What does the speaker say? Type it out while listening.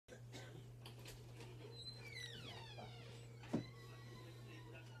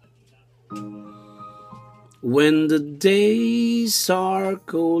When the days are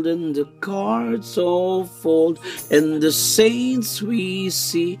cold and the cards all fold, and the saints we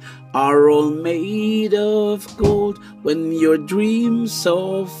see are all made of gold, when your dreams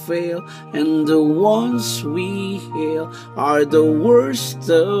all fail and the ones we hail are the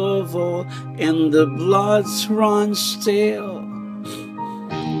worst of all and the bloods run stale,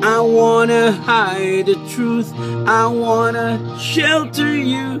 I wanna hide the truth, I wanna shelter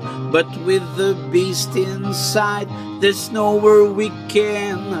you, but with the beast inside, there's nowhere we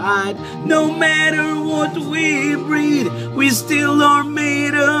can hide. No matter what we breed, we still are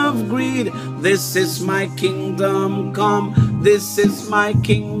made of greed. This is my kingdom come, this is my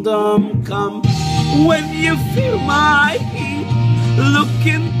kingdom come. When you feel my heat, look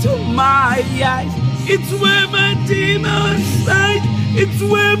into my eyes, it's where my demons hide. It's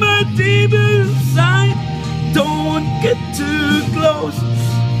where my demons hide. Don't get too close,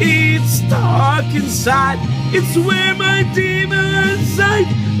 it's dark inside. It's where my demons hide.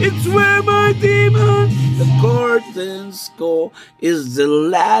 It's where my demons. The curtains call is the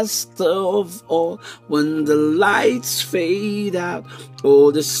last of all. When the lights fade out,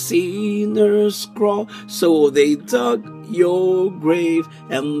 all the sinners crawl. So they dug your grave,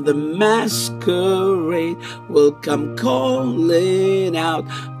 and the masquerade will come calling out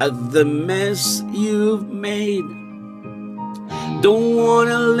at the mess you've made. Don't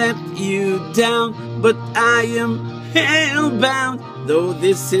wanna let you down, but I am hellbound. Though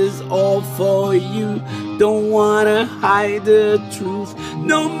this is all for you, don't wanna hide the truth.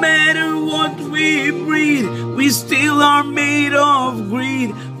 No matter what we breed, we still are made of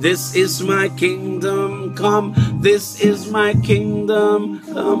greed. This is my kingdom come, this is my kingdom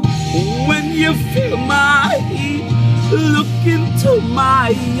come. When you feel my heat, look into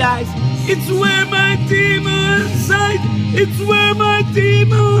my eyes, it's where my demons hide. It's where my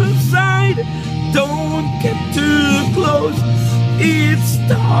demons hide. Don't get too close, it's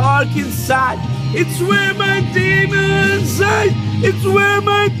dark inside. It's where my demons hide. It's where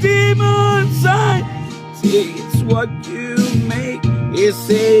my demons hide. See, it's what you make. It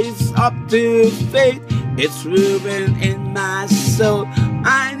says up to fate. It's ruin in my soul.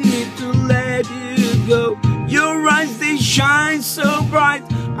 I need to let you go. Your eyes, they shine so bright.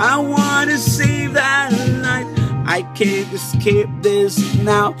 I wanna save that light. I can't escape this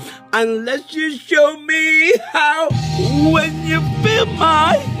now unless you show me how. When you feel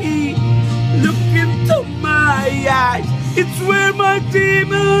my heat, look into my eyes, it's where my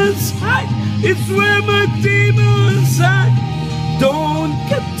demons hide. It's where my demons hide. Don't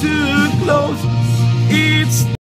get too close, it's